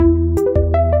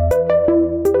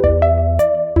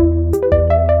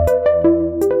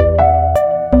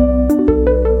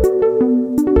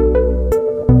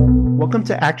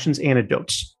Welcome to Actions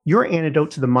Antidotes, your antidote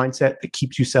to the mindset that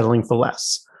keeps you settling for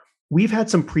less. We've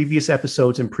had some previous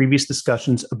episodes and previous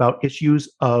discussions about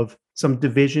issues of some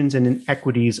divisions and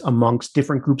inequities amongst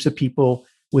different groups of people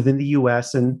within the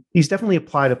US, and these definitely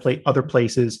apply to other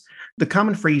places. The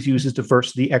common phrase used is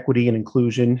diversity, equity, and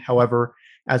inclusion. However,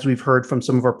 as we've heard from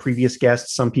some of our previous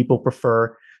guests, some people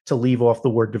prefer to leave off the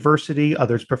word diversity.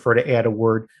 Others prefer to add a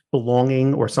word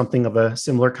belonging or something of a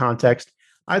similar context.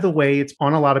 Either way, it's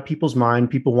on a lot of people's mind.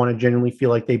 People want to genuinely feel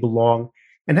like they belong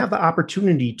and have the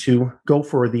opportunity to go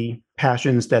for the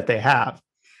passions that they have.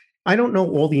 I don't know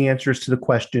all the answers to the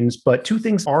questions, but two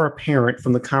things are apparent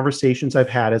from the conversations I've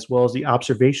had as well as the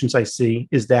observations I see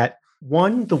is that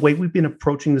one, the way we've been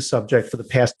approaching the subject for the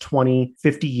past 20,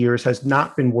 50 years has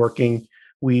not been working.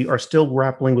 We are still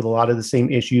grappling with a lot of the same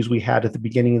issues we had at the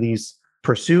beginning of these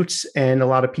pursuits, and a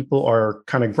lot of people are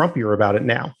kind of grumpier about it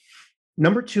now.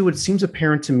 Number two, it seems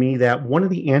apparent to me that one of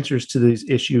the answers to these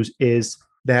issues is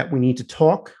that we need to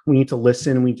talk, we need to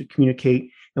listen, we need to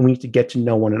communicate, and we need to get to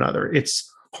know one another.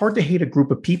 It's hard to hate a group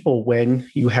of people when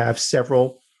you have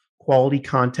several quality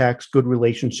contacts, good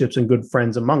relationships, and good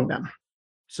friends among them.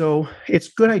 So it's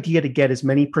a good idea to get as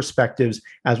many perspectives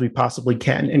as we possibly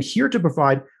can. And here to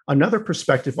provide another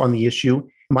perspective on the issue,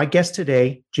 my guest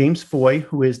today, James Foy,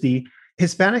 who is the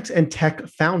Hispanics and Tech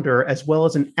founder, as well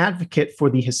as an advocate for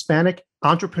the Hispanic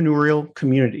entrepreneurial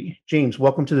community. James,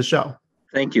 welcome to the show.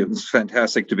 Thank you. It's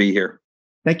fantastic to be here.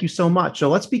 Thank you so much. So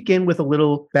let's begin with a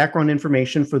little background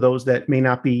information for those that may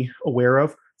not be aware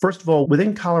of. First of all,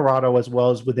 within Colorado, as well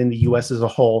as within the U.S. as a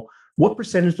whole, what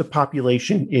percentage of the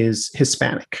population is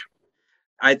Hispanic?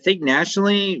 I think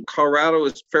nationally, Colorado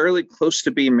is fairly close to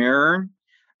being mirrored.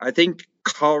 I think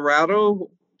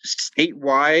Colorado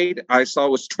statewide, I saw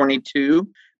was 22,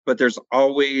 but there's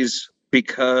always,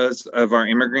 because of our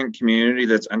immigrant community,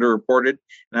 that's underreported.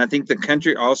 And I think the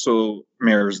country also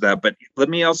mirrors that. But let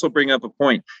me also bring up a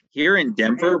point. Here in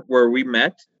Denver, where we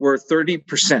met, we're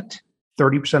 30%.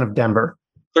 30% of Denver.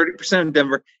 30% of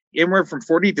Denver. Anywhere from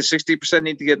 40 to 60%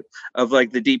 need to get of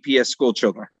like the DPS school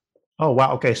children. Oh,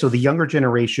 wow. Okay. So the younger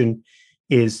generation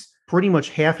is pretty much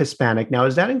half Hispanic. Now,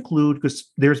 does that include,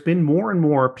 because there's been more and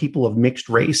more people of mixed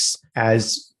race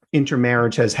as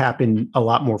intermarriage has happened a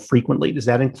lot more frequently. Does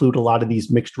that include a lot of these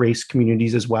mixed race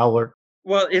communities as well? Or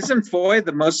well, isn't Foy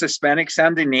the most Hispanic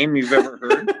sounding name you've ever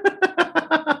heard?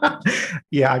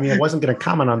 Yeah, I mean, I wasn't going to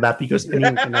comment on that because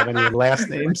anyone can have any last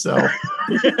name. So,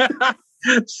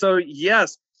 so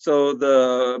yes. So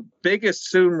the biggest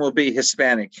soon will be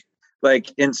Hispanic.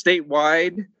 Like in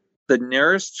statewide, the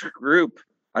nearest group,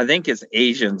 I think, is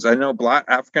Asians. I know Black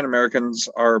African Americans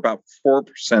are about 4%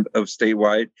 of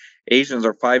statewide. Asians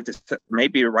are 5 to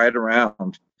maybe right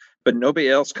around, but nobody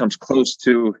else comes close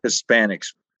to Hispanics.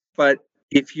 But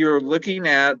if you're looking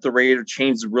at the rate of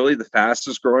change, really the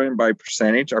fastest growing by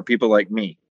percentage are people like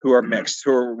me who are mixed,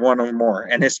 who are one or more.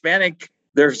 And Hispanic,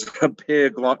 there's a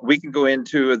big, we can go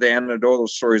into the anecdotal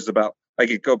stories about, I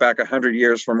could go back 100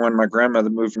 years from when my grandmother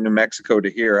moved from New Mexico to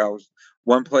here. I was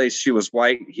one place she was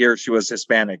white, here she was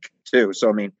Hispanic too. So,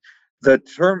 I mean, the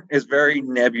term is very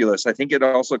nebulous. I think it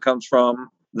also comes from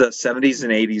the 70s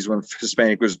and 80s when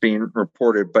Hispanic was being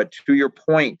reported. But to your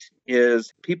point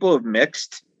is people have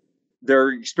mixed, they're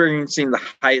experiencing the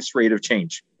highest rate of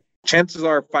change. Chances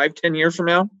are 5-10 years from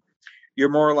now, you're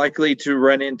more likely to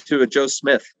run into a Joe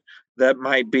Smith that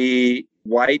might be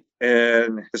white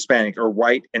and Hispanic or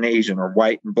white and Asian or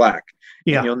white and Black.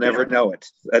 Yeah. And you'll never know it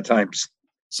at times.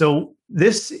 So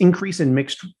this increase in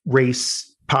mixed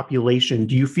race population,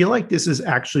 do you feel like this is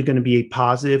actually going to be a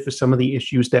positive for some of the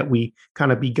issues that we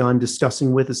kind of begun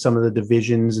discussing with some of the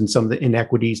divisions and some of the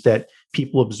inequities that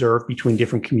people observe between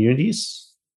different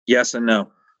communities? Yes and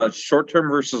no. Short-term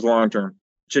versus long-term.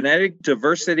 Genetic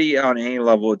diversity on any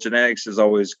level of genetics is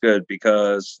always good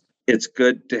because it's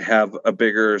good to have a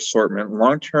bigger assortment.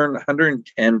 Long-term,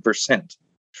 110%.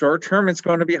 Short-term, it's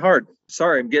going to be hard.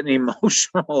 Sorry, I'm getting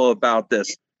emotional about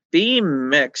this. Being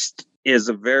mixed is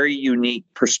a very unique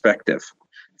perspective.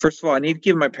 First of all, I need to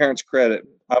give my parents credit.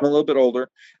 I'm a little bit older.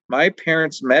 My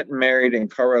parents met and married in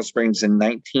Colorado Springs in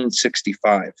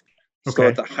 1965. Okay. So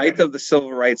at the height of the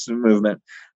civil rights movement,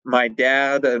 my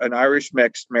dad, an Irish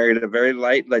mix, married a very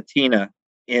light Latina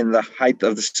in the height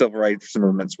of the civil rights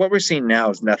movements. What we're seeing now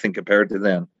is nothing compared to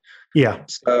then. Yeah.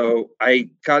 So I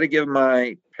got to give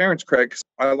my parents credit because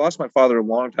I lost my father a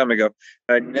long time ago.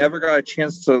 I never got a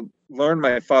chance to learn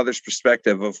my father's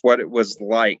perspective of what it was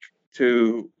like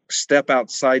to step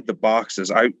outside the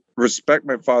boxes. I respect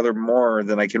my father more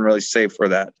than I can really say for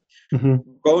that. Mm-hmm.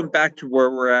 Going back to where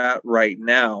we're at right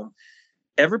now,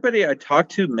 everybody I talk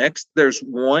to mixed, there's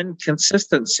one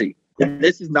consistency. And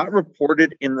this is not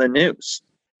reported in the news.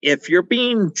 If you're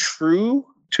being true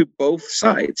to both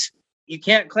sides, you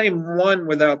can't claim one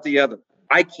without the other.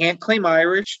 I can't claim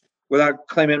Irish without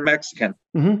claiming Mexican.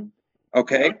 Mm-hmm.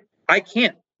 Okay? I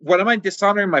can't. What am I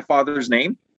dishonoring my father's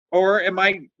name? Or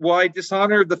will I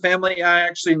dishonor the family I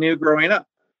actually knew growing up?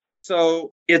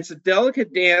 So it's a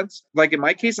delicate dance. Like in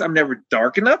my case, I'm never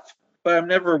dark enough, but I'm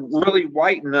never really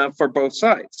white enough for both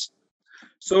sides.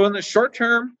 So in the short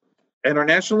term, and our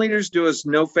national leaders do us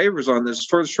no favors on this,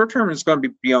 for the short term, it's going to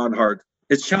be beyond hard.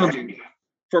 It's challenging.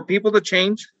 For people to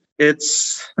change,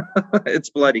 it's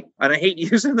it's bloody. And I hate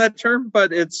using that term,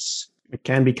 but it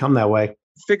can become that way.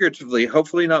 Figuratively,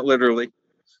 hopefully not literally.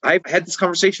 I've had this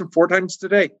conversation 4 times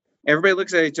today. Everybody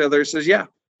looks at each other and says, yeah,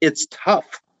 it's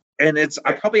tough. And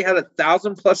I probably had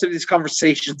 1,000+ of these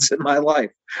conversations in my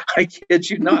life. I kid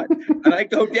you not. And I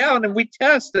go down and we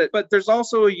test it, but there's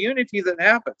also a unity that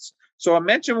happens. So I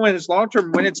mentioned when it's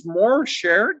long-term, when it's more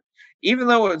shared, even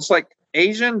though it's like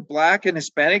Asian, Black, and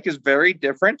Hispanic is very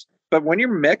different, but when you're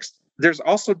mixed, there's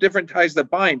also different ties that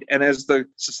bind. And as the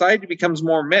society becomes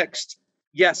more mixed,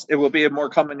 yes, it will be a more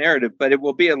common narrative, but it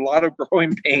will be a lot of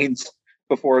growing pains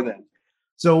before then.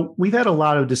 So we've had a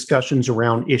lot of discussions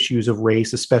around issues of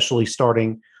race, especially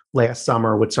starting last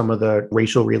summer with some of the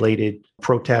racial related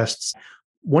protests.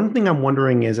 One thing I'm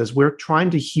wondering is, as we're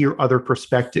trying to hear other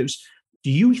perspectives,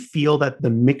 do you feel that the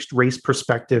mixed race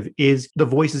perspective the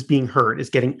voice is being heard,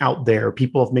 is getting out there?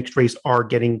 People of mixed race are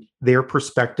getting their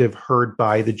perspective heard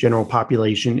by the general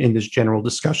population in this general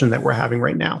discussion that we're having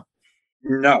right now?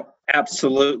 No,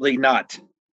 absolutely not.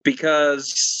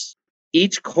 Because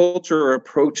each culture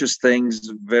approaches things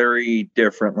very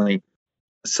differently.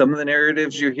 Some of the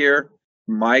narratives you hear,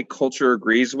 my culture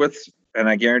agrees with, and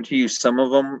I guarantee you some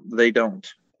of them, they don't.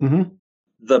 Mm-hmm.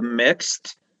 The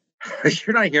mixed,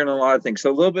 you're not hearing a lot of things.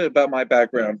 So a little bit about my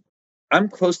background. I'm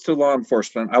close to law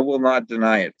enforcement. I will not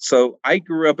deny it. So I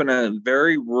grew up in a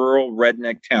very rural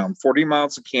redneck town, 40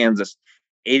 miles of Kansas,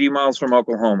 80 miles from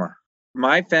Oklahoma.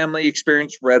 My family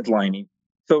experienced redlining.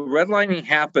 So redlining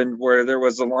happened where there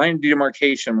was a line of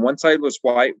demarcation. One side was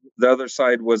white, the other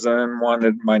side was an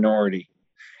unwanted minority.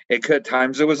 At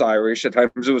times it was Irish, at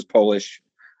times it was Polish.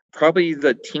 Probably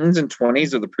the teens and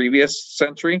 20s of the previous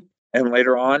century. And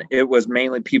later on, it was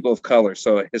mainly people of color.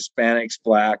 So Hispanics,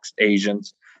 Blacks,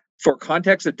 Asians. For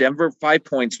context of Denver, 5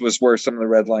 Points was where some of the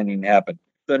redlining happened.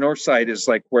 The north side is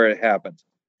like where it happened.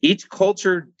 Each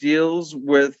culture deals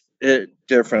with it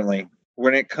differently.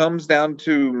 When it comes down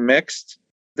to mixed,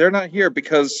 they're not here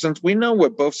because since we know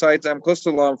what both sides, I'm close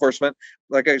to law enforcement.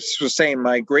 Like I was saying,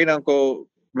 my great uncle,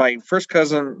 my first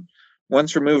cousin,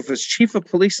 once removed, was chief of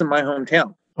police in my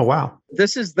hometown. Oh, wow.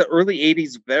 This is the early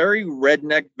 80s, very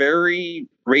redneck, very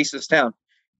racist town.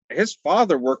 His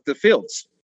father worked the fields.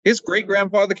 His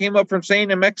great-grandfather came up from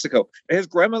Spain and Mexico. His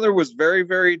grandmother was very,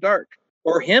 very dark.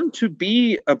 For him to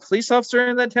be a police officer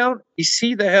in that town, you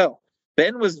see the hell.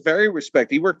 Ben was very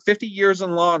respected. He worked 50 years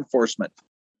in law enforcement.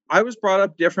 I was brought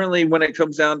up differently when it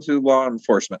comes down to law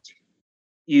enforcement.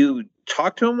 You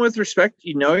talk to them with respect,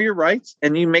 you know your rights,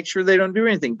 and you make sure they don't do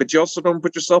anything, but you also don't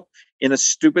put yourself in a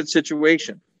stupid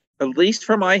situation. At least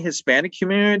for my Hispanic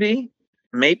community,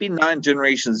 maybe not in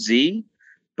Generation Z,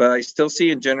 but I still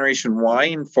see in Generation Y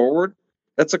and forward,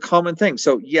 that's a common thing.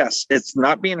 So yes, it's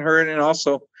not being heard. And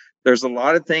also there's a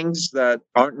lot of things that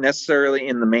aren't necessarily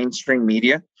in the mainstream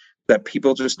media that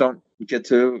people just don't get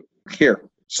to hear.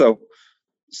 So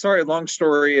sorry, long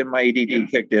story, and my ADD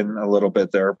kicked in a little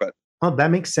bit there, but. Oh,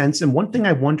 that makes sense. And one thing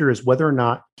I wonder is whether or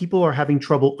not people are having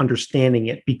trouble understanding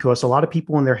it, because a lot of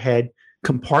people in their head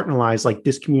compartmentalize, like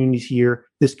this community's here,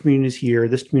 this community's here,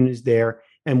 this community's there.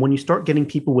 And when you start getting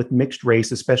people with mixed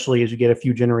race, especially as you get a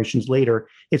few generations later,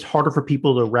 it's harder for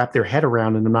people to wrap their head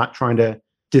around. And I'm not trying to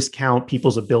discount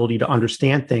people's ability to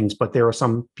understand things, but there are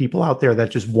some people out there that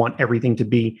just want everything to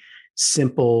be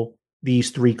simple,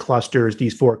 these 3 clusters,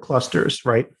 these 4 clusters,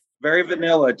 right? Very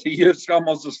vanilla, to use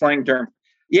almost a slang term.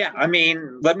 Yeah, I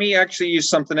mean, let me actually use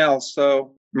something else.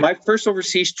 So my first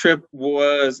overseas trip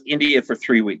was India for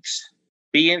 3 weeks.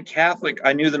 Being Catholic,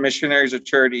 I knew the missionaries of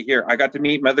charity here. I got to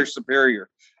meet Mother Superior.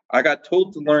 I got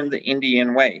told to learn the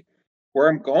Indian way. Where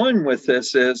I'm going with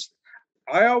this is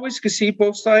I always could see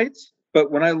both sides,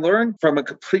 but when I learned from a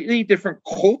completely different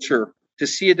culture to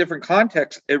see a different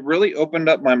context, it really opened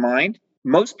up my mind.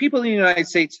 Most people in the United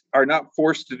States are not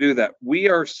forced to do that. We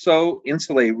are so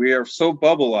insulated. We are so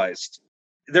bubbleized.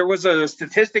 There was a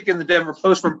statistic in the Denver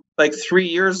Post from like 3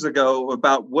 years ago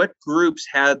about what groups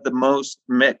had the most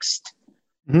mixed.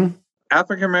 Mm-hmm.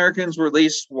 African Americans were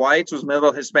least, whites was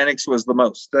middle, Hispanics was the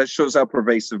most. That shows how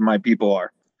pervasive my people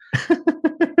are.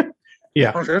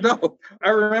 Yeah. No, I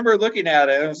remember looking at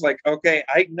it and I was like, okay,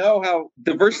 I know how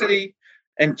diversity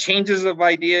and changes of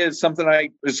idea is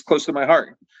something is close to my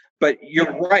heart. But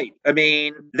you're right. I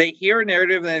mean, they hear a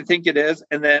narrative and they think it is.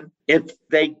 And then if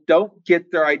they don't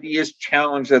get their ideas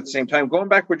challenged at the same time, going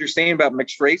back to what you're saying about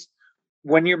mixed race,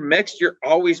 when you're mixed, you're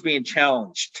always being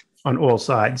challenged. On all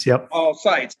sides. Yep. All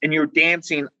sides. And you're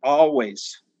dancing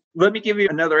always. Let me give you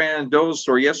another anecdotal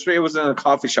story. Yesterday I was in a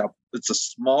coffee shop. It's a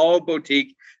small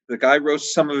boutique. The guy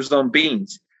roasts some of his own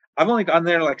beans. I've only gone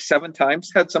there like 7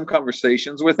 times, had some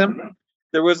conversations with him.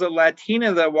 There was a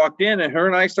Latina that walked in and her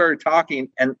and I started talking,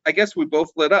 and I guess we both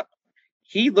lit up.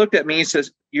 He looked at me and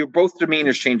says, your both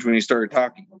demeanors changed when you started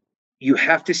talking. You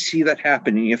have to see that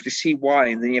happen, and you have to see why,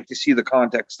 and then you have to see the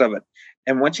context of it.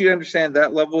 And once you understand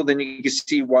that level, then you can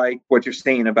see why what you're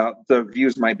saying about the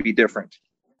views might be different.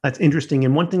 That's interesting.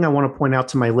 And one thing I want to point out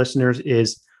to my listeners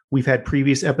is we've had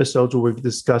previous episodes where we've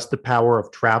discussed the power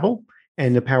of travel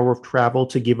and the power of travel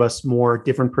to give us more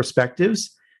different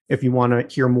perspectives. If you want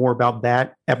to hear more about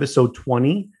that, episode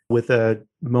 20 with a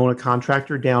Mona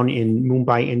contractor down in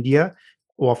Mumbai, India,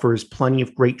 offers plenty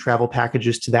of great travel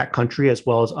packages to that country as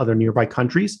well as other nearby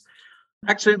countries.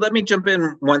 Actually, let me jump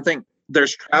in one thing.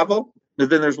 There's travel, but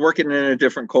then there's working in a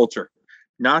different culture.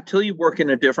 Not till you work in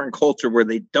a different culture where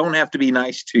they don't have to be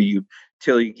nice to you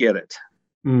till you get it.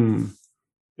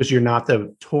 Because you're not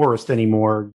the tourist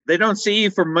anymore. They don't see you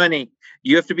for money.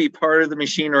 You have to be part of the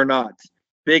machine or not.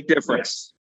 Big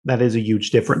difference. That is a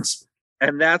huge difference.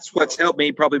 And that's what's helped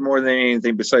me probably more than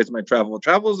anything besides my travel.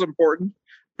 Travel is important,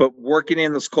 but working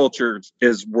in this culture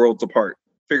is worlds apart,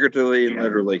 figuratively and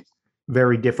literally.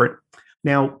 Very different.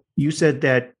 Now, you said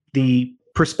that the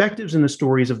perspectives and the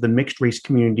stories of the mixed race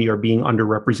community are being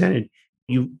underrepresented.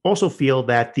 You also feel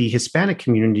that the Hispanic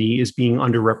community is being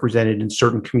underrepresented in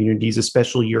certain communities,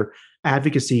 especially your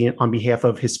advocacy on behalf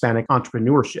of Hispanic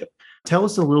entrepreneurship. Tell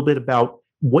us a little bit about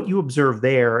what you observed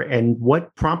there and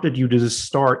what prompted you to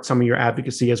start some of your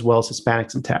advocacy as well as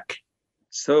Hispanics in tech.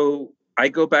 So I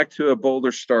go back to a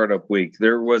Boulder Startup Week.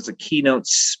 There was a keynote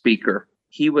speaker.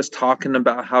 He was talking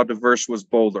about how diverse was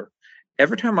Boulder.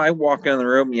 Every time I walk in the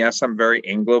room, yes, I'm very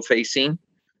Anglo-facing,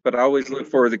 but I always look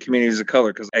for the communities of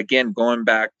color because, again, going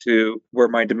back to where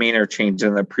my demeanor changed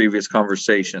in the previous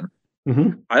conversation,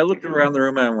 I looked around the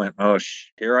room and I went, oh,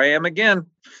 here I am again.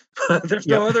 There's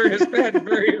no other Hispanic.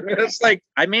 It's like,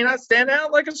 I may not stand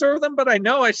out like a sore thumb, but I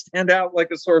know I stand out like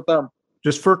a sore thumb.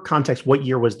 Just for context, what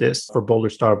year was this for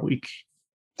Boulder Startup Week?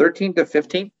 13 to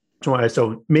 15.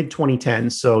 So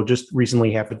mid-2010, so just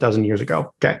recently, half a dozen years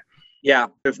ago. Okay. Yeah,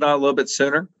 if not a little bit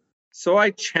sooner. So I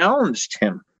challenged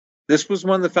him. This was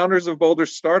one of the founders of Boulder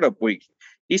Startup Week.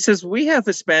 He says, we have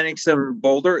Hispanics in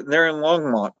Boulder, and they're in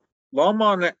Longmont.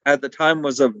 Longmont at the time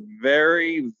was a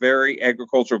very, very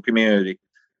agricultural community.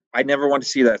 I never want to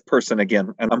see that person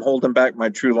again. And I'm holding back my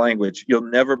true language. You'll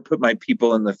never put my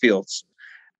people in the fields.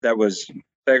 That was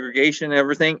segregation and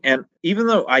everything. And even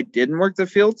though I didn't work the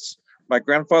fields, my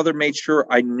grandfather made sure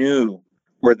I knew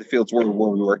where the fields were, where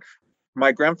we were.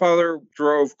 My grandfather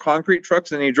drove concrete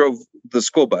trucks and he drove the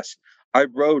school bus. I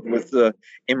rode with the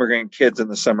immigrant kids in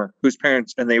the summer whose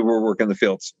parents, and they were working the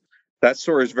fields. That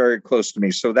story is very close to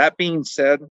me. So that being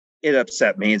said, it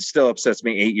upset me. It still upsets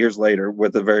me 8 years later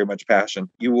with a very much passion.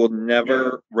 You will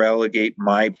never relegate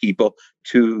my people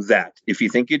to that. If you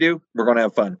think you do, we're going to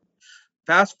have fun.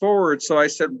 Fast forward. So I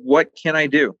said, what can I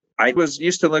do? I was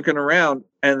used to looking around,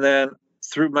 and then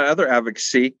through my other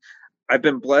advocacy, I've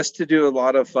been blessed to do a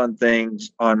lot of fun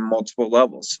things on multiple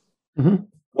levels.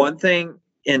 One thing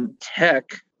in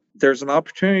tech, there's an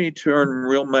opportunity to earn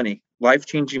real money,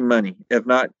 life-changing money, if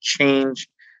not change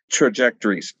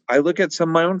trajectories. I look at some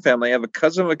of my own family. I have a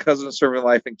cousin serving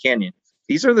life in Canyon.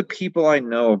 These are the people I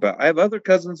know about. I have other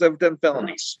cousins that have done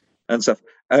felonies and stuff.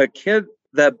 A kid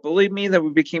that bullied me that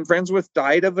we became friends with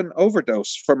died of an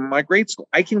overdose from my grade school.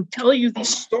 I can tell you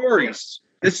these stories.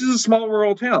 This is a small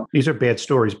rural town. These are bad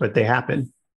stories, but they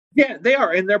happen. Yeah, they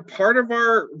are. And they're part of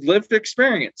our lived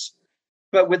experience.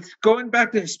 But with going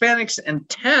back to Hispanics and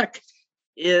tech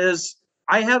is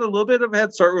I had a little bit of a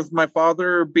head start with my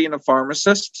father being a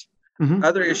pharmacist.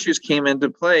 Other issues came into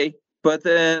play. But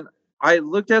then I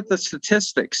looked at the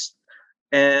statistics,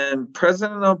 and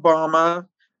President Obama,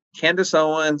 Candace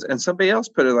Owens, and somebody else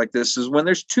put it like this, is when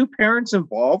there's 2 parents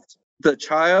involved, the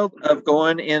child of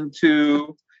going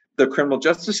into the criminal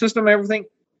justice system, everything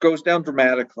goes down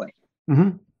dramatically.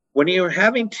 When you're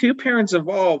having 2 parents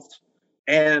involved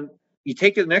and you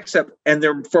take it the next step and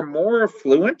they're for more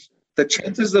affluent, the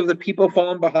chances of the people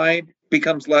falling behind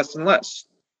becomes less and less.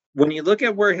 When you look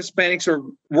at where Hispanics are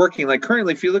working, like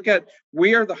currently, if you look at,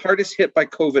 we are the hardest hit by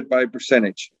COVID by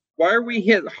percentage. Why are we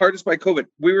hit hardest by COVID?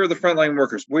 We were the frontline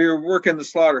workers. We were working the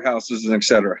slaughterhouses and et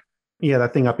cetera. Yeah,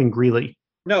 that thing up in Greeley.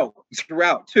 No,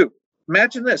 throughout too.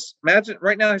 Imagine this. Imagine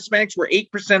right now Hispanics were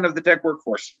 8% of the tech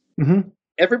workforce. Mm-hmm.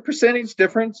 Every percentage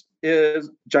difference is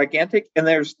gigantic, and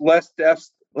there's less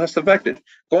deaths, less affected.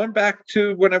 Going back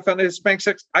to when I founded Hispanic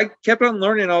Sex, I kept on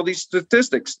learning all these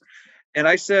statistics. And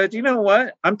I said, you know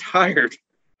what? I'm tired.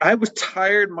 I was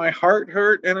tired. My heart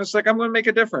hurt. And it's like, I'm going to make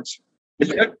a difference.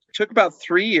 It took about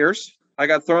 3 years. I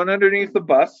got thrown underneath the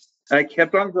bus. And I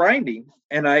kept on grinding.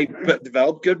 And I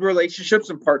developed good relationships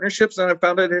and partnerships. And I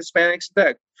founded Hispanics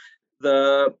Tech.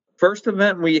 The first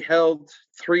event we held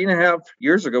 3.5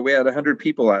 years ago, we had 100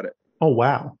 people at it. Oh,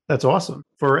 wow. That's awesome.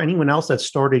 For anyone else that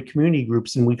started community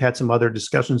groups, and we've had some other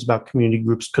discussions about community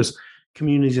groups, because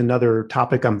community is another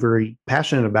topic I'm very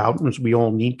passionate about, because we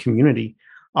all need community.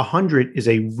 100 is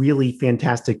a really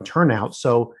fantastic turnout.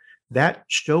 So that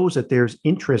shows that there's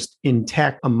interest in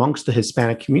tech amongst the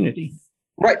Hispanic community.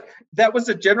 Right. That was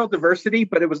a general diversity,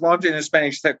 but it was launched in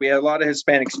Hispanic Tech. We had a lot of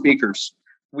Hispanic speakers.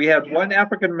 We had one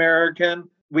African-American.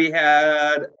 We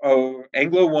had an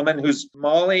Anglo woman who's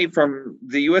Molly from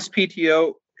the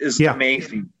USPTO is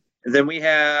amazing. And then we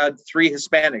had 3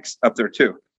 Hispanics up there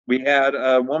too. We had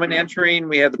a woman entering.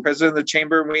 We had the president of the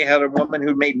chamber. And we had a woman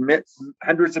who made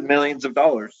hundreds of millions of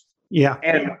dollars. Yeah.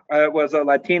 And it was a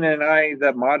Latina and I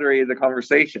that moderated the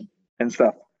conversation and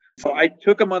stuff. So I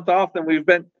took a month off, and we've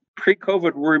been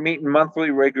pre-COVID. We're meeting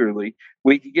monthly regularly.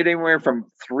 We could get anywhere from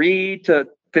 3 to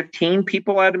 15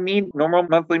 people at a normal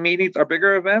monthly meetings. Our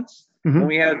bigger events, when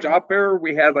we had a job fair,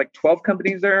 we had like 12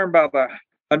 companies there, about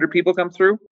 100 people come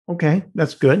through. Okay,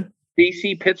 that's good.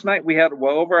 DC Pitch Night, we had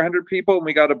well over 100 people, and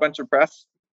we got a bunch of press.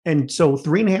 And so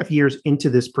 3.5 years into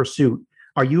this pursuit,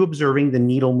 are you observing the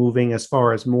needle moving as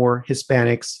far as more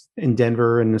Hispanics in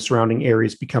Denver and the surrounding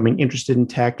areas becoming interested in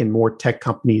tech, and more tech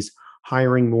companies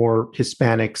hiring more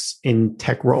Hispanics in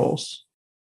tech roles?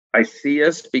 I see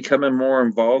us becoming more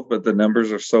involved, but the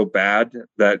numbers are so bad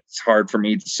that it's hard for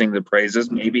me to sing the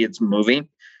praises. Maybe it's moving.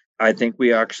 I think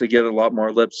we actually get a lot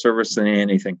more lip service than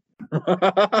anything.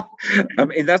 I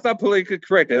mean, that's not politically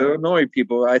correct. I don't annoy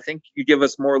people. I think you give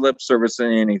us more lip service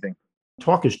than anything.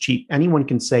 Talk is cheap. Anyone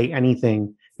can say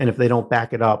anything. And if they don't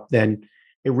back it up, then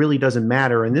it really doesn't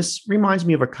matter. And this reminds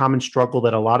me of a common struggle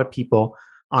that a lot of people,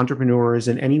 entrepreneurs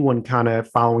and anyone kind of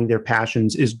following their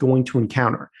passions, is going to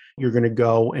encounter. You're going to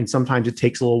go, and sometimes it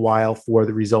takes a little while for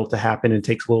the result to happen. It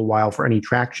takes a little while for any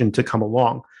traction to come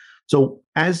along. So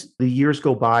as the years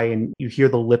go by and you hear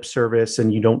the lip service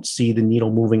and you don't see the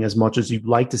needle moving as much as you'd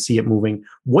like to see it moving,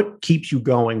 what keeps you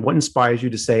going? What inspires you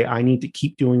to say, I need to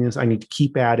keep doing this, I need to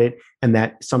keep at it, and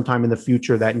that sometime in the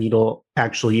future that needle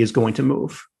actually is going to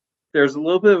move? There's a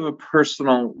little bit of a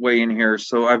personal way in here.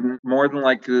 So I'm more than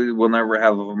likely will never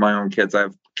have my own kids. I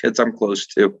have kids I'm close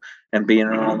to, and being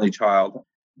an only child.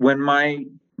 When my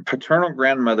paternal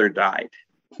grandmother died,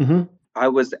 I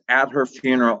was at her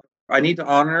funeral. I need to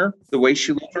honor the way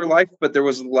she lived her life, but there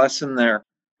was a lesson there.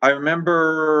 I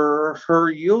remember her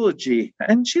eulogy,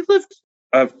 and she lived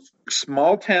a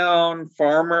small town,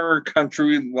 farmer,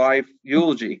 country life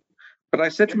eulogy. But I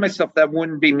said to myself, that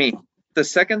wouldn't be me. The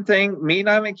second thing, me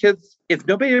not having kids, if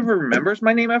nobody ever remembers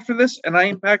my name after this and I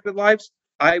impacted lives,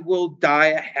 I will die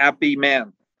a happy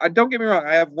man. Don't get me wrong.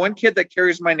 I have one kid that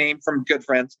carries my name from good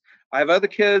friends. I have other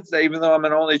kids that, even though I'm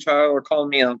an only child, are calling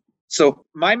me uncle. So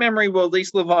my memory will at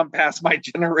least live on past my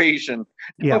generation.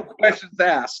 No questions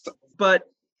asked. But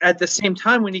at the same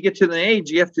time, when you get to the age,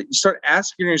 you have to start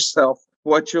asking yourself,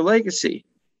 what's your legacy?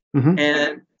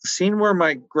 And seeing where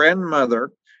my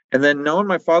grandmother, and then knowing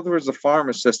my father was a farm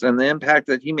assistant and the impact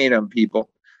that he made on people,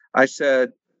 I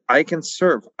said, I can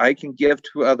serve. I can give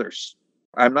to others.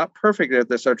 I'm not perfect at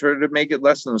this. I try to make it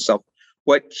less than myself.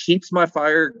 What keeps my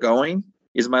fire going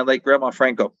is my late grandma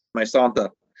Franco, my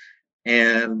Santa.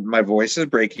 And my voice is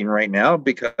breaking right now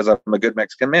because I'm a good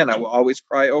Mexican man. I will always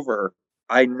cry over her.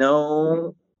 I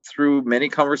know through many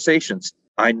conversations,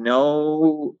 I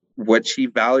know what she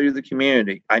valued the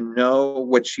community. I know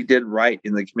what she did right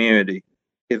in the community.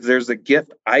 If there's a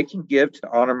gift I can give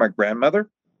to honor my grandmother,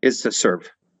 is to serve.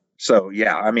 So,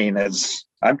 yeah, I mean,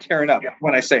 I'm tearing up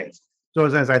when I say it. So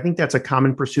as I think that's a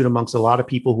common pursuit amongst a lot of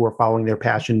people who are following their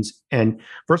passions. And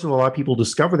first of all, a lot of people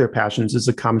discover their passions is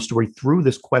a common story through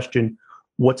this question,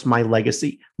 what's my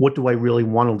legacy? What do I really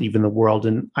want to leave in the world?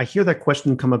 And I hear that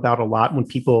question come about a lot when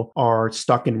people are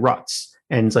stuck in ruts.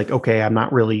 And it's like, okay, I'm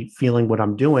not really feeling what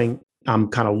I'm doing. I'm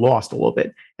kind of lost a little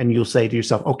bit. And you'll say to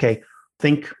yourself, okay,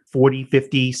 think 40,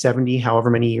 50, 70, however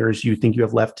many years you think you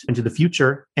have left into the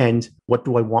future. And what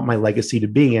do I want my legacy to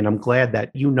be? And I'm glad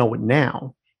that you know it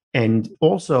now. And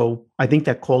also, I think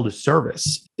that call to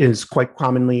service is quite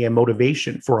commonly a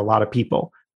motivation for a lot of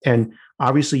people. And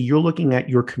obviously, you're looking at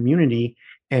your community,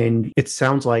 and it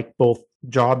sounds like both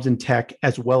jobs in tech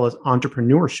as well as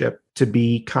entrepreneurship to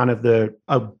be kind of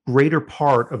a greater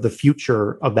part of the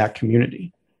future of that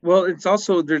community. Well, it's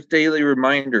also there's daily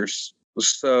reminders.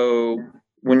 So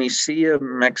when you see a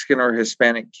Mexican or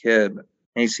Hispanic kid and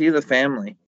you see the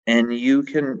family and you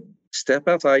can step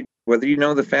outside, whether you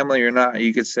know the family or not,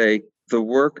 you could say, the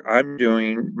work I'm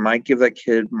doing might give that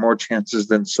kid more chances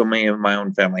than so many of my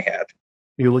own family had.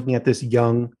 You're looking at this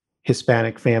young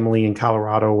Hispanic family in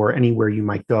Colorado or anywhere you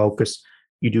might go, because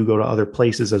you do go to other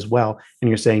places as well. And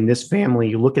you're saying this family,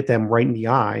 you look at them right in the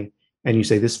eye and you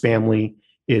say, this family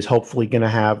is hopefully going to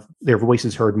have their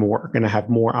voices heard more, going to have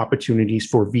more opportunities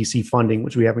for VC funding,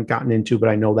 which we haven't gotten into, but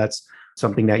I know that's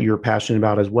something that you're passionate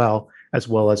about as well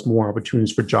as more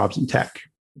opportunities for jobs in tech.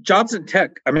 Jobs in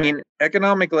tech. I mean,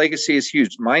 economic legacy is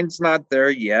huge. Mine's not there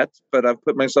yet, but I've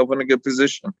put myself in a good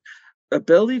position.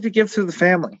 Ability to give through the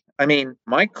family. I mean,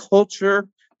 my culture,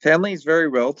 family is very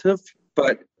relative,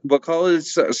 but we'll call it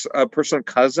a person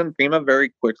cousin, prima, very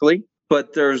quickly.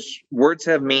 But there's words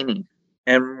have meaning.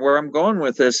 And where I'm going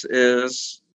with this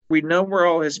is we know we're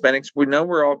all Hispanics. We know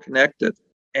we're all connected.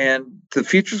 And the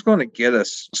future's going to get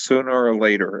us sooner or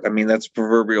later. I mean, that's a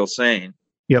proverbial saying.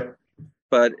 Yep.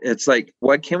 But it's like,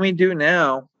 what can we do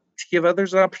now to give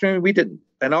others an opportunity we didn't?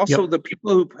 And also the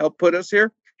people who helped put us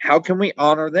here, how can we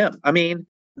honor them? I mean,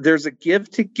 there's a give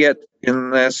to get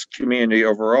in this community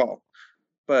overall.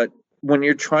 But when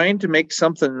you're trying to make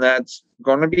something that's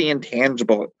going to be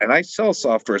intangible, and I sell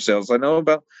software sales, I know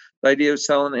about the idea of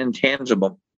selling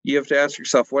intangible. You have to ask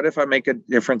yourself, what if I make a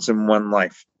difference in one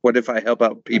life? What if I help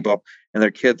out people and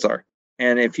their kids are?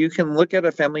 And if you can look at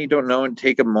a family you don't know and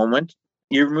take a moment,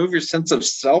 you remove your sense of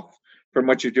self from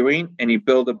what you're doing and you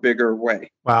build a bigger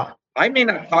way. Wow. I may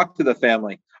not talk to the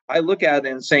family. I look at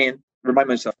it and saying, remind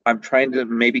myself, I'm trying to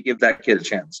maybe give that kid a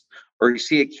chance. Or you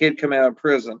see a kid come out of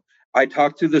prison. I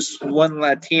talked to this one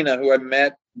Latina who I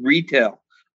met retail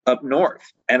up north,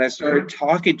 and I started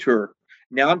talking to her.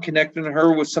 Now I'm connecting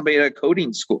her with somebody at a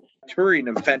coding school.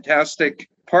 Turing, a fantastic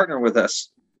partner with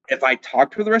us. If I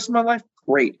talk to her the rest of my life,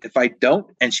 great. If I don't,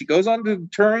 and she goes on to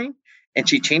Turing and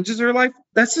she changes her life,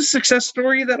 that's a success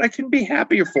story that I can be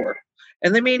happier for.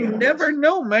 And they may never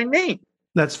know my name.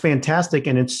 That's fantastic.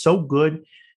 And it's so good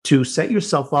to set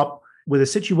yourself up with a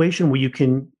situation where you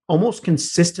can almost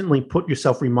consistently put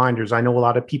yourself reminders. I know a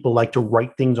lot of people like to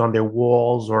write things on their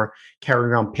walls or carry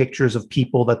around pictures of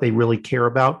people that they really care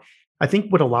about. I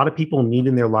think what a lot of people need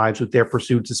in their lives with their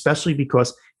pursuits, especially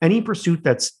because any pursuit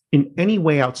that's in any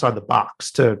way outside the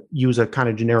box, to use a kind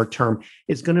of generic term,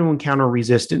 is going to encounter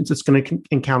resistance. It's going to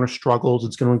encounter struggles.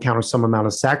 It's going to encounter some amount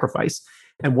of sacrifice.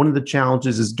 And one of the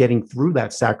challenges is getting through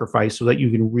that sacrifice so that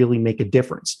you can really make a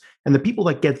difference. And the people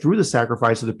that get through the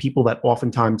sacrifice are the people that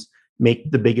oftentimes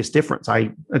make the biggest difference.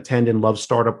 I attend and love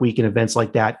Startup Week and events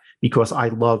like that because I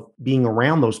love being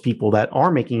around those people that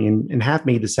are making and have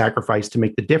made the sacrifice to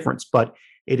make the difference. But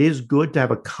it is good to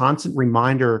have a constant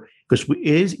reminder, because it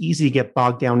is easy to get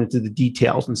bogged down into the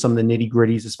details and some of the nitty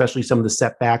gritties, especially some of the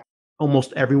setback.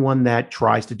 Almost everyone that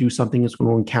tries to do something is going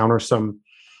to encounter some,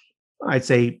 I'd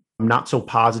say, not so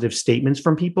positive statements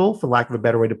from people, for lack of a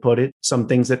better way to put it. Some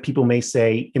things that people may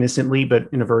say innocently, but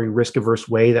in a very risk-averse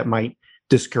way that might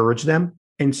discourage them.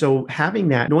 And so having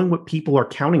that, knowing what people are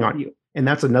counting on you, and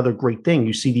that's another great thing.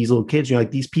 You see these little kids, you're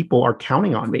like, these people are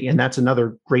counting on me. And that's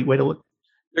another great way to look.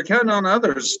 They're counting on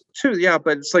others too. Yeah,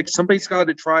 but it's like somebody's got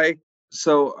to try.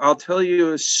 So I'll tell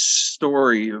you a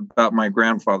story about my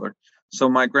grandfather. So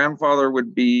my grandfather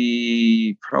would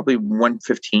be probably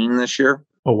 115 this year.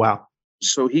 Oh, wow.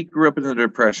 So he grew up in the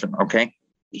Depression, okay?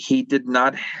 He did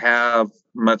not have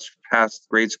much past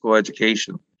grade school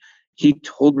education. He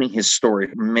told me his story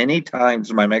many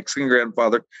times. My Mexican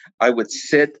grandfather, I would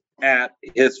sit at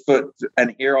his foot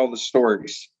and hear all the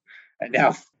stories. And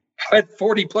now,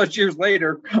 40 plus years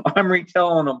later, I'm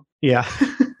retelling them. Yeah.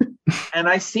 And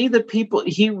I see the people,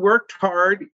 he worked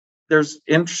hard. There's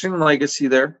interesting legacy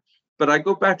there. But I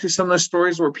go back to some of the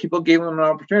stories where people gave him an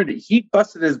opportunity. He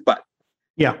busted his butt.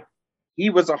 Yeah. He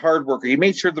was a hard worker. He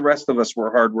made sure the rest of us were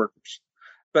hard workers.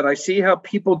 But I see how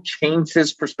people changed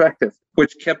his perspective,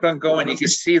 which kept on going. You can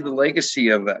see the legacy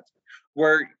of that,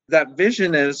 where that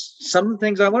vision is some of the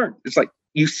things I learned. It's like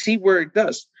you see where it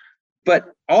does.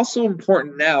 But also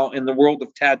important now in the world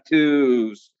of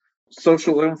tattoos,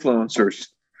 social influencers.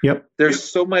 Yep. There's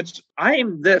so much. I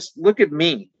am this. Look at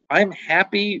me. I'm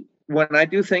happy when I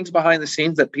do things behind the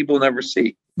scenes that people never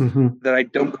see, that I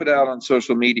don't put out on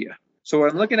social media. So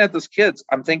when I'm looking at those kids,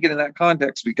 I'm thinking in that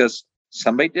context, because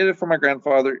Somebody did it for my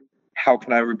grandfather. How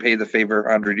can I repay the favor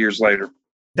 100 years later?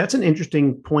 That's an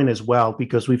interesting point as well,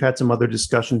 because we've had some other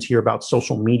discussions here about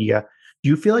social media. Do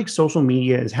you feel like social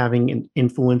media is having an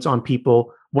influence on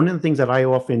people? One of the things that I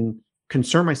often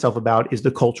concern myself about is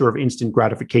the culture of instant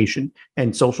gratification.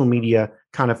 And social media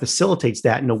kind of facilitates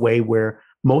that in a way where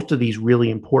most of these really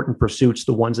important pursuits,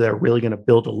 the ones that are really going to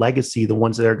build a legacy, the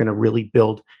ones that are going to really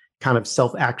build kind of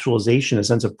self-actualization, a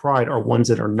sense of pride, are ones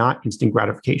that are not instant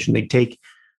gratification. They take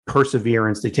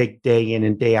perseverance, they take day in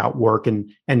and day out work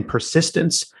and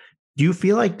persistence. Do you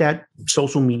feel like that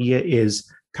social media is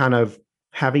kind of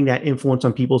having that influence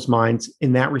on people's minds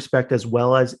in that respect, as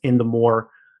well as in the more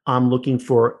I'm looking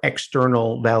for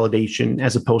external validation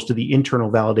as opposed to the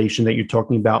internal validation that you're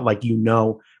talking about, like,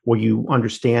 where you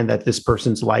understand that this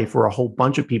person's life or a whole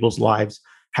bunch of people's lives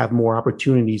have more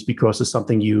opportunities because of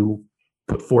something you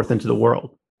put forth into the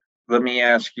world? Let me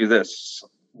ask you this.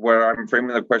 Where I'm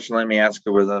framing the question, let me ask it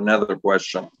with another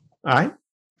question. All right.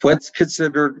 What's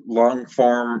considered long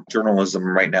form journalism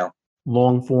right now?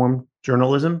 Long form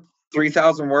journalism?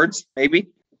 3,000 words, maybe?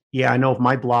 Yeah, I know if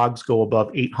my blogs go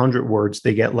above 800 words,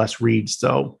 they get less reads.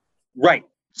 So, right.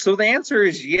 So the answer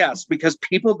is yes, because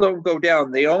people don't go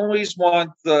down. They always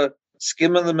want the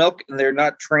skim of the milk, and they're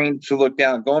not trained to look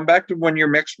down. Going back to when you're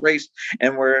mixed race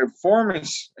and where form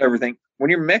is everything, when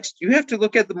you're mixed, you have to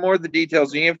look at the more of the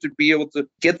details, and you have to be able to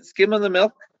get the skim of the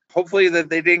milk. Hopefully that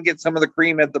they didn't get some of the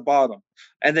cream at the bottom.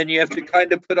 And then you have to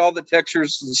kind of put all the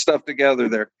textures and stuff together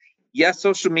there. Yes,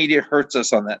 social media hurts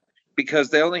us on that because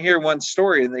they only hear one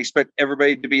story and they expect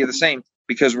everybody to be the same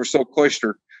because we're so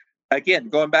cloistered. Again,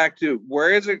 going back to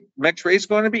where is a mixed race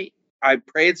going to be? I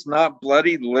pray it's not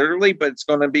bloody literally, but it's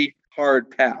going to be hard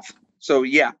path. So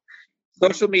yeah,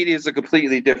 social media is a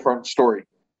completely different story.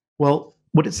 Well,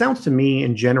 what it sounds to me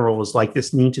in general is like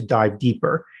this need to dive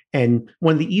deeper. And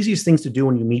one of the easiest things to do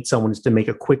when you meet someone is to make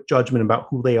a quick judgment about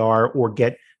who they are, or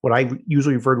get what I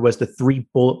usually refer to as the 3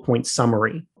 bullet point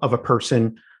summary of a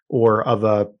person or of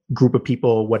a group of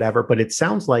people, whatever. But it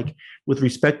sounds like with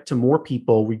respect to more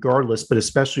people, regardless, but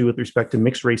especially with respect to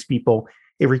mixed race people,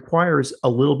 it requires a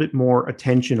little bit more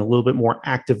attention, a little bit more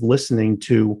active listening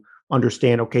to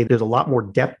understand, okay, there's a lot more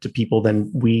depth to people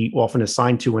than we often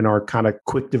assign to in our kind of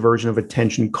quick diversion of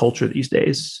attention culture these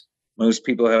days. Most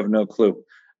people have no clue.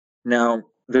 Now,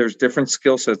 there's different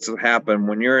skill sets that happen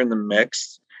when you're in the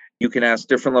mix. You can ask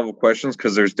different level questions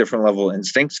because there's different level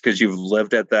instincts because you've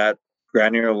lived at that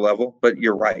granular level. But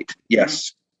you're right.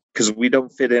 Yes, because we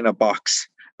don't fit in a box.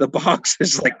 The box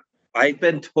is like, I've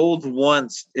been told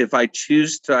once, if I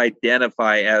choose to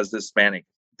identify as Hispanic,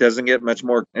 it doesn't get much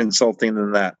more insulting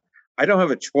than that. I don't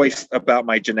have a choice about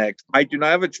my genetics. I do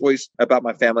not have a choice about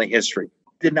my family history.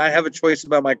 Did not have a choice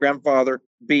about my grandfather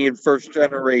being first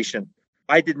generation.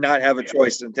 I did not have a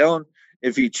choice. And tell him,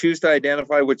 if you choose to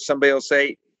identify, which somebody will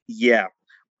say, yeah,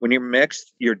 when you're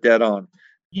mixed, you're dead on.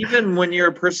 Even when you're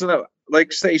a person of,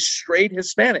 like, say, straight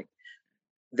Hispanic,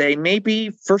 they may be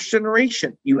first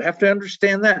generation. You have to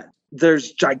understand that.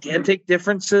 There's gigantic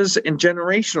differences in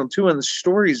generational, too, in the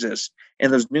stories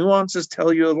and those nuances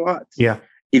tell you a lot. Yeah.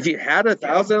 If you had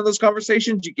 1,000 of those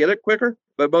conversations, you get it quicker.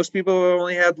 But most people have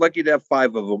only had lucky to have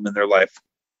 5 of them in their life.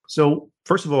 So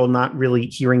first of all, not really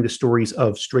hearing the stories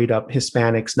of straight up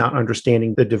Hispanics, not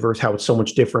understanding the diverse, how it's so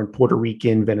much different, Puerto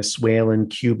Rican, Venezuelan,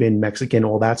 Cuban, Mexican,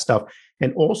 all that stuff.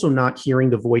 And also not hearing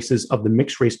the voices of the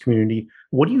mixed race community.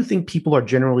 What do you think people are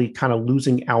generally kind of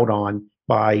losing out on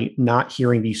by not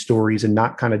hearing these stories and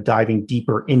not kind of diving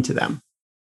deeper into them?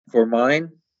 For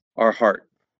mine, our heart,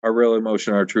 our real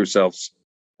emotion, our true selves,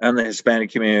 and the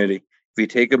Hispanic community. If you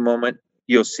take a moment,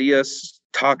 you'll see us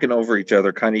talking over each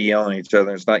other, kind of yelling at each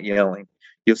other. It's not yelling.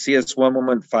 You'll see us one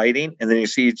moment fighting, and then you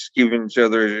see each giving each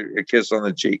other a kiss on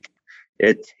the cheek.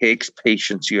 It takes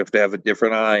patience. You have to have a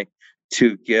different eye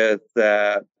to get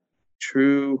that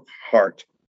true heart.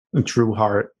 A true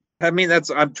heart. I mean,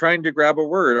 I'm trying to grab a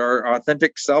word. Our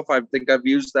authentic self, I think I've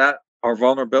used that. Our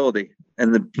vulnerability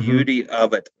and the beauty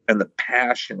of it, and the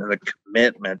passion and the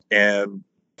commitment and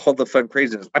all the fun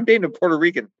craziness. I'm dating a Puerto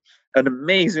Rican, an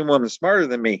amazing woman, smarter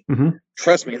than me.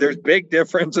 Trust me, there's big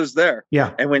differences there.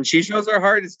 Yeah. And when she shows her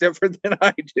heart, it's different than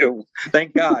I do.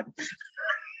 Thank God.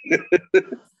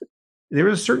 There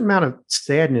is a certain amount of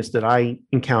sadness that I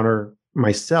encounter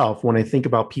myself when I think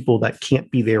about people that can't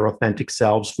be their authentic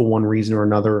selves for one reason or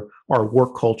another. Our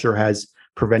work culture has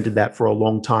prevented that for a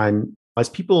long time. As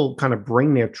people kind of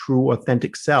bring their true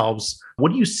authentic selves,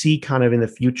 what do you see kind of in the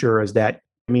future as that?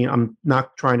 I mean, I'm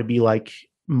not trying to be like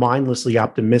mindlessly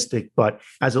optimistic, but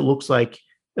as it looks like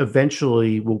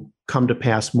eventually will come to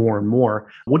pass more and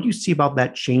more. What do you see about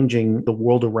that changing the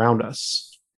world around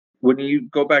us? When you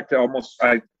go back to almost,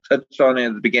 I touched on it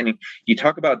at the beginning. You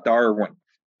talk about Darwin.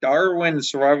 Darwin,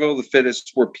 survival of the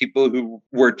fittest, were people who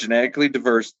were genetically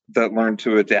diverse that learned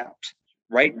to adapt.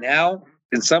 Right now,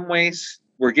 in some ways,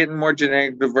 we're getting more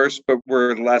genetically diverse, but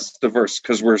we're less diverse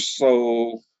because we're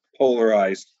so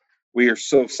polarized. We are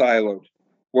so siloed.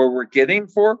 Where we're getting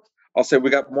for, I'll say we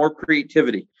got more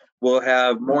creativity. We'll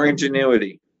have more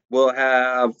ingenuity. We'll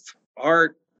have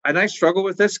art. And I struggle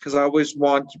with this because I always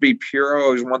want to be pure. I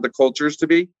always want the cultures to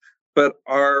be, but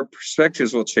our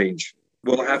perspectives will change.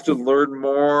 We'll have to learn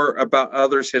more about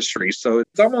others' history. So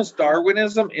it's almost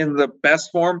Darwinism in the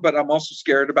best form, but I'm also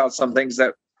scared about some things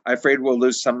that I'm afraid we'll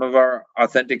lose some of our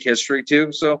authentic history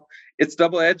too. So it's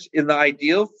double-edged. In the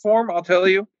ideal form, I'll tell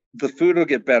you, the food will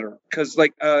get better. Because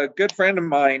like a good friend of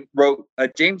mine wrote a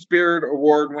James Beard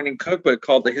Award-winning cookbook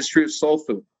called The History of Soul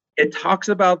Food. It talks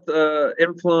about the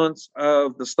influence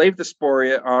of the slave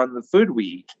diaspora on the food we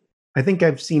eat. I think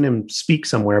I've seen him speak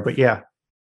somewhere, but yeah.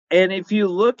 And if you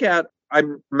look at, I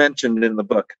mentioned in the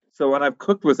book, so when I've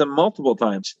cooked with him multiple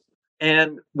times.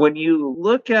 And when you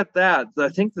look at that, I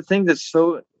think the thing that's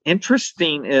so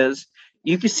interesting is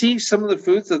you can see some of the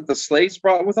foods that the slaves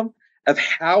brought with them of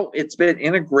how it's been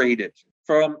integrated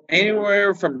from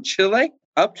anywhere from Chile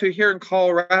up to here in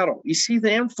Colorado. You see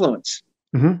the influence.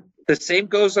 Mm-hmm. The same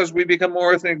goes as we become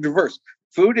more ethnically diverse.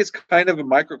 Food is kind of a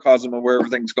microcosm of where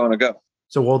everything's going to go.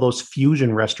 So all those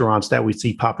fusion restaurants that we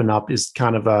see popping up is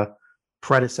kind of a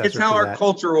predecessor. It's how our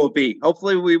culture will be.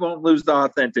 Hopefully we won't lose the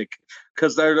authentic,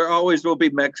 because there always will be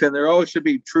Mexican. There always should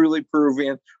be truly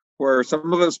Peruvian, where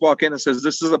some of us walk in and says,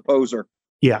 this is a poser.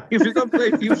 Yeah. If you're going to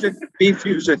play fusion, be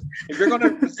fusion. If you're going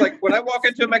to, it's like when I walk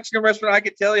into a Mexican restaurant, I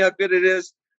can tell you how good it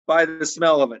is by the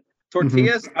smell of it.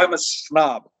 Tortillas, I'm a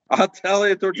snob. I'll tell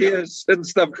you, tortillas and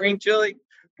stuff, green chili,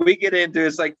 we get into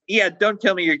it's like, yeah, don't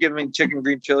tell me you're giving me chicken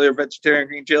green chili or vegetarian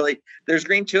green chili. There's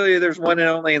green chili, there's one and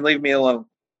only, and leave me alone.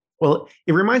 Well,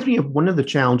 it reminds me of one of the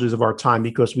challenges of our time,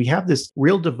 because we have this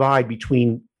real divide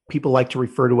between people like to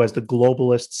refer to as the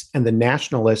globalists and the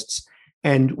nationalists.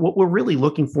 And what we're really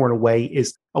looking for in a way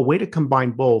is a way to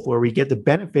combine both, where we get the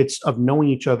benefits of knowing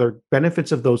each other,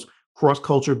 benefits of those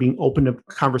cross-culture being open to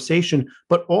conversation,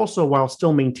 but also while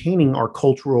still maintaining our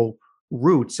cultural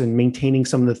roots and maintaining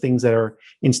some of the things that are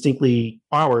instinctively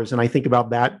ours. And I think about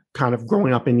that kind of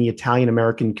growing up in the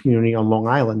Italian-American community on Long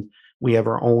Island. We have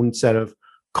our own set of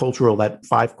cultural, that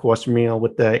 5-course meal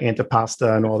with the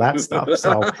antipasta and all that stuff.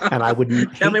 So, and I would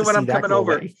tell me when I'm coming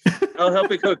over. I'll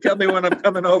help you cook. Tell me when I'm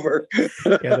coming over.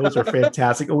 Yeah, those are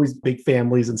fantastic. Always big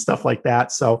families and stuff like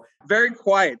that. So very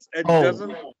quiet. It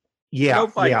doesn't. Yeah, no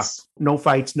fights. Yeah, no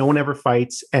fights. No one ever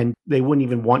fights, and they wouldn't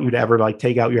even want you to ever like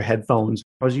take out your headphones.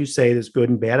 As you say, there's good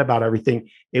and bad about everything.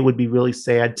 It would be really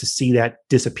sad to see that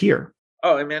disappear.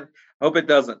 Oh, I mean, hope it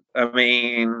doesn't. I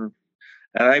mean,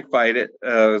 and I fight it.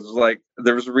 It's like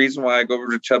there was a reason why I go over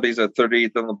to Chubby's at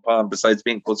 38th on the Pond. Besides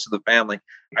being close to the family,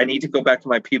 I need to go back to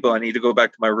my people. I need to go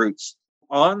back to my roots.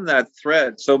 On that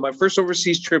thread, so my first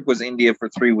overseas trip was India for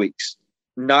 3 weeks.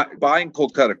 Not buying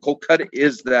Kolkata. Kolkata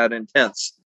is that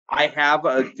intense. I have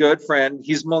a good friend.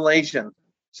 He's Malaysian.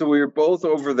 So we were both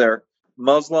over there.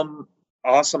 Muslim,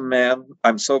 awesome man.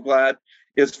 I'm so glad.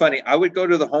 It's funny. I would go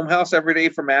to the home house every day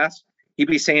for Mass. He'd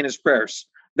be saying his prayers.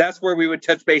 That's where we would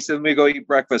touch base and we go eat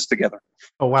breakfast together.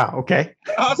 Oh, wow. Okay.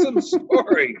 Awesome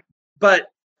story. But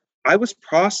I was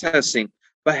processing,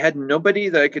 but I had nobody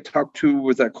that I could talk to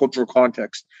with that cultural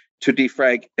context to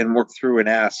defrag and work through and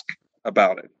ask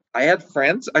about it. I had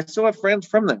friends. I still have friends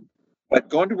from them. But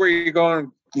going to where you're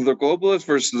going, the globalist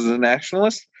versus the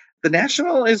nationalist. The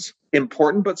national is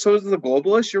important, but so is the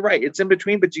globalist. You're right. It's in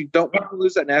between, but you don't want to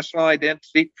lose that national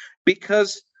identity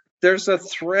because there's a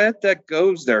thread that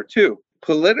goes there too.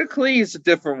 Politically, it's a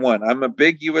different one. I'm a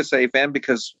big USA fan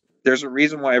because there's a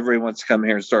reason why everyone wants to come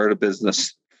here and start a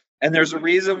business. And there's a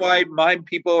reason why my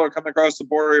people are coming across the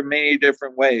border in many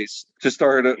different ways to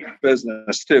start a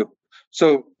business too.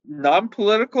 So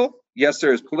non-political, yes,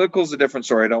 there is. Political is a different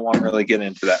story. I don't want to really get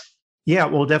into that. Yeah,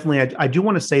 well, definitely. I do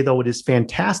want to say, though, it is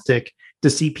fantastic to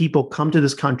see people come to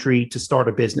this country to start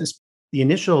a business. The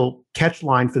initial catch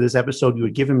line for this episode you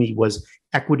had given me was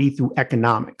equity through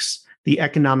economics, the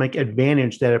economic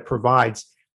advantage that it provides.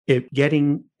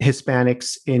 Getting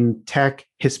Hispanics in tech,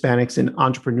 Hispanics in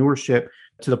entrepreneurship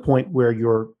to the point where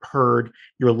you're heard,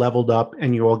 you're leveled up,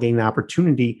 and you all gain an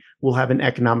opportunity will have an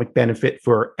economic benefit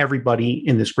for everybody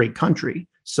in this great country.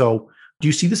 So do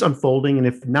you see this unfolding? And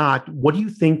if not, what do you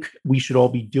think we should all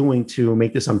be doing to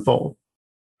make this unfold?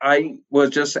 I was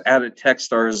just at a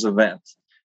Techstars event,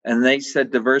 and they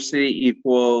said diversity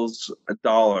equals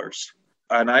dollars.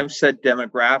 And I've said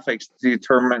demographics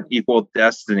determine equal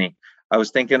destiny. I was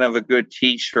thinking of a good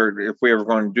T-shirt if we ever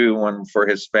going to do one for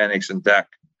Hispanics in tech.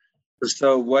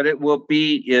 So what it will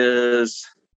be is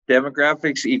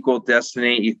demographics equal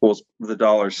destiny equals the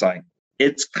dollar sign.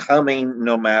 It's coming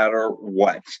no matter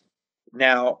what.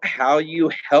 Now, how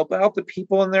you help out the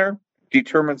people in there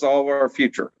determines all of our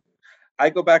future. I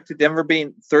go back to Denver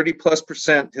being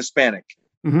 30+% Hispanic.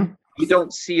 Mm-hmm. You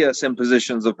don't see us in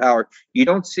positions of power. You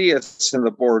don't see us in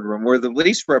the boardroom. We're the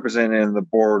least represented in the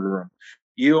boardroom.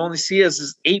 You only see us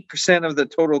as 8% of the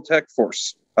total tech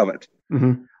force of it.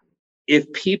 Mm-hmm.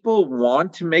 If people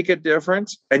want to make a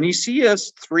difference, and you see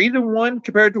us 3-1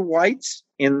 compared to whites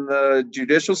in the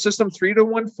judicial system,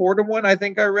 3-1, 4-1, I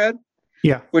think I read.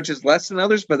 Yeah. Which is less than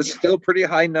others, but it's still a pretty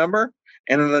high number.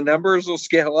 And the numbers will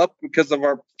scale up because of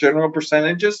our general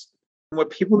percentages. What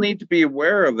people need to be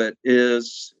aware of it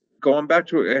is going back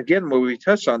to, again, what we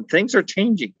touched on, things are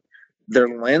changing. Their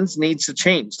lens needs to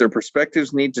change. Their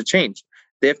perspectives need to change.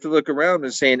 They have to look around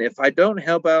and saying, if I don't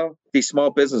help out these small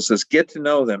businesses, get to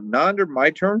know them, not under my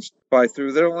terms, but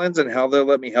through their lens and how they'll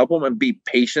let me help them and be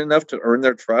patient enough to earn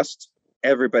their trust,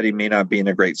 everybody may not be in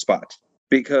a great spot.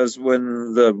 Because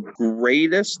when the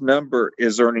greatest number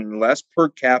is earning less per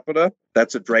capita,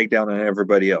 that's a drag down on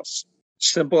everybody else.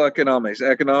 Simple economics.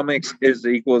 Economics is the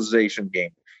equalization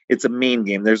game. It's a mean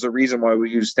game. There's a reason why we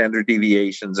use standard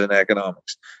deviations in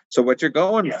economics. So what you're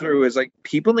going through is like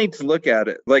people need to look at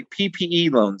it like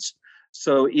PPE loans.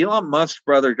 So Elon Musk's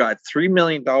brother got $3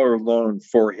 million loan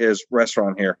for his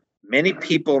restaurant here. Many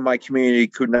people in my community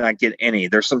could not get any.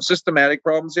 There's some systematic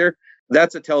problems here.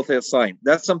 That's a telltale sign.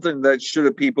 That's something that should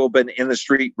have people been in the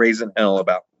street raising hell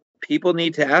about. People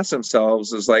need to ask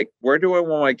themselves is like, where do I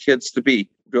want my kids to be?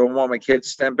 Do I want my kids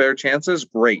to stand better chances?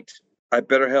 Great. I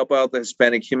better help out the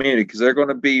Hispanic community because they're going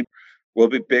to we'll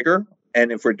be bigger.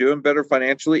 And if we're doing better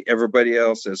financially, everybody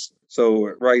else is.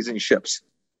 So rising ships.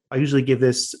 I usually give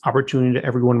this opportunity to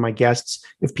every one of my guests.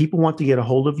 If people want to get a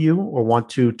hold of you or want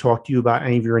to talk to you about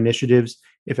any of your initiatives,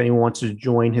 if anyone wants to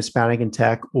join Hispanic in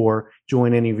Tech or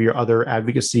join any of your other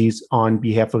advocacies on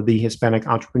behalf of the Hispanic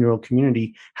entrepreneurial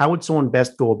community, how would someone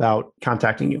best go about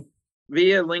contacting you?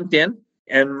 Via LinkedIn.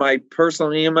 And my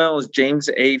personal email is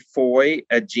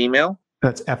jamesafoy@gmail.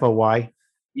 That's FOY.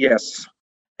 Yes.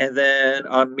 And then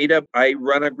on Meetup, I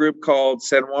run a group called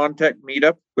San Juan Tech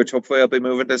Meetup, which hopefully I'll be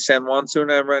moving to San Juan soon.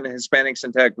 I run a Hispanics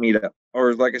in Tech Meetup.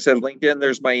 Or like I said, LinkedIn,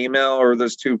 there's my email, or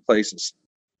there's 2 places.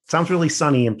 Sounds really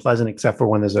sunny and pleasant, except for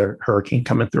when there's a hurricane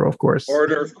coming through, of course. Or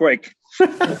an earthquake.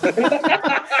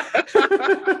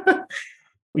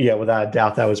 Yeah, without a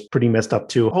doubt, that was pretty messed up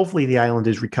too. Hopefully the island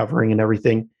is recovering and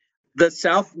everything. The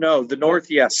South, no. The North,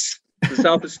 yes. The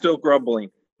South is still grumbling.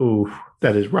 Ooh,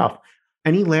 that is rough.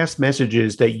 Any last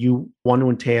messages that you want to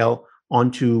entail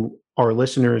onto our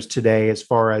listeners today as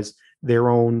far as their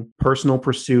own personal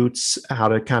pursuits, how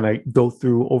to kind of go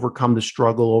through, overcome the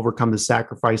struggle, overcome the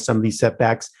sacrifice, some of these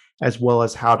setbacks, as well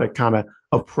as how to kind of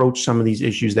approach some of these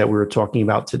issues that we were talking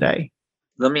about today?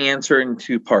 Let me answer in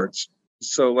 2 parts.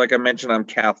 So like I mentioned, I'm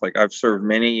Catholic. I've served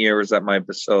many years at my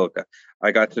basilica.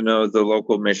 I got to know the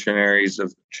local missionaries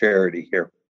of charity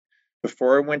here.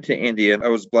 Before I went to India, I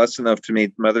was blessed enough to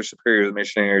meet Mother Superior of the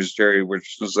Missionaries of Charity,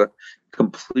 which was a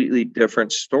completely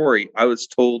different story. I was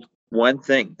told one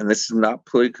thing, and this is not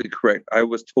politically correct. I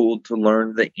was told to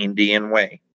learn the Indian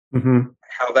way. Mm-hmm.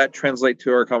 How that translates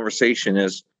to our conversation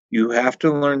is you have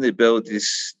to learn the ability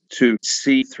to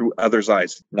see through others'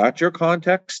 eyes, not your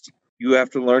context. You have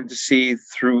to learn to see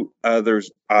through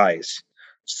others' eyes.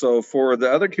 So for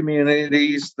the other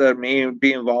communities that may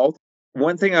be involved,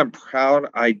 one thing I'm proud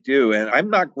I do, and I'm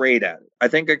not great at it. I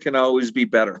think I can always be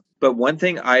better. But one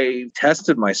thing I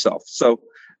tested myself. So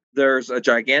there's a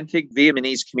gigantic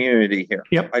Vietnamese community here.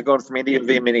 Yep. I go from India and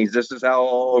Vietnamese. This is how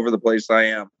all over the place I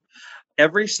am.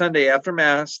 Every Sunday after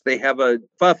Mass, they have a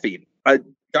pho feed, a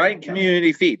giant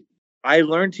community feed. I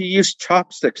learned to use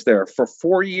chopsticks there for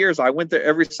 4 years. I went there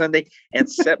every Sunday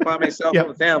and sat by myself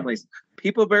with families.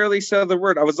 People barely said the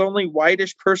word. I was the only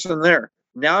whitish person there.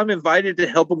 Now I'm invited to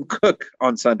help them cook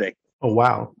on Sunday. Oh,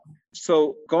 wow.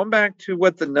 So going back to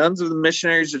what the nuns of the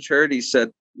Missionaries of Charity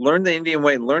said, learn the Indian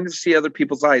way, learn to see other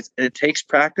people's eyes. And it takes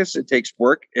practice. It takes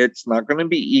work. It's not going to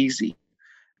be easy.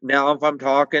 Now, if I'm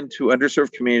talking to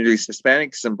underserved communities,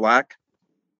 Hispanics and Black,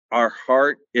 our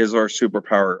heart is our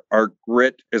superpower. Our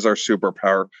grit is our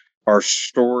superpower. Our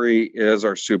story is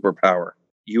our superpower.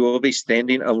 You will be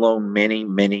standing alone many,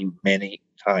 many, many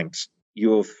times. You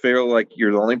will feel like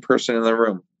you're the only person in the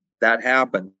room. That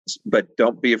happens, but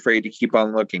don't be afraid to keep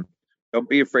on looking. Don't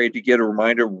be afraid to get a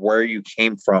reminder of where you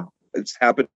came from. It's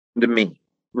happened to me.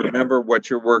 Remember what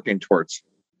you're working towards.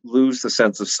 Lose the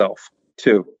sense of self.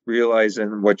 too.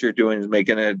 Realizing what you're doing is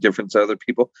making a difference to other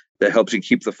people that helps you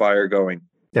keep the fire going.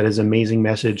 That is an amazing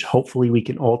message. Hopefully we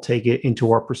can all take it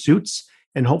into our pursuits,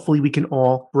 and hopefully we can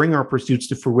all bring our pursuits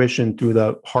to fruition through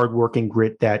the hard work and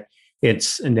grit that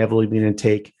it's inevitably going to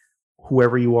take.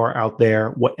 Whoever you are out there,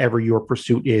 whatever your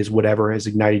pursuit is, whatever has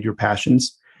ignited your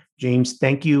passions. James,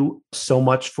 thank you so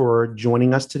much for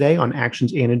joining us today on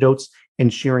Actions Antidotes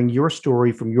and sharing your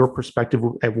story from your perspective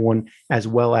with everyone, as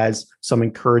well as some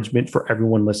encouragement for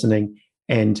everyone listening.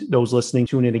 And those listening,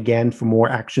 tune in again for more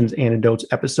Actions Antidotes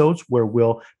episodes, where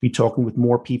we'll be talking with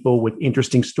more people with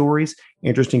interesting stories,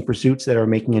 interesting pursuits that are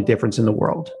making a difference in the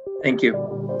world. Thank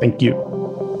you. Thank you.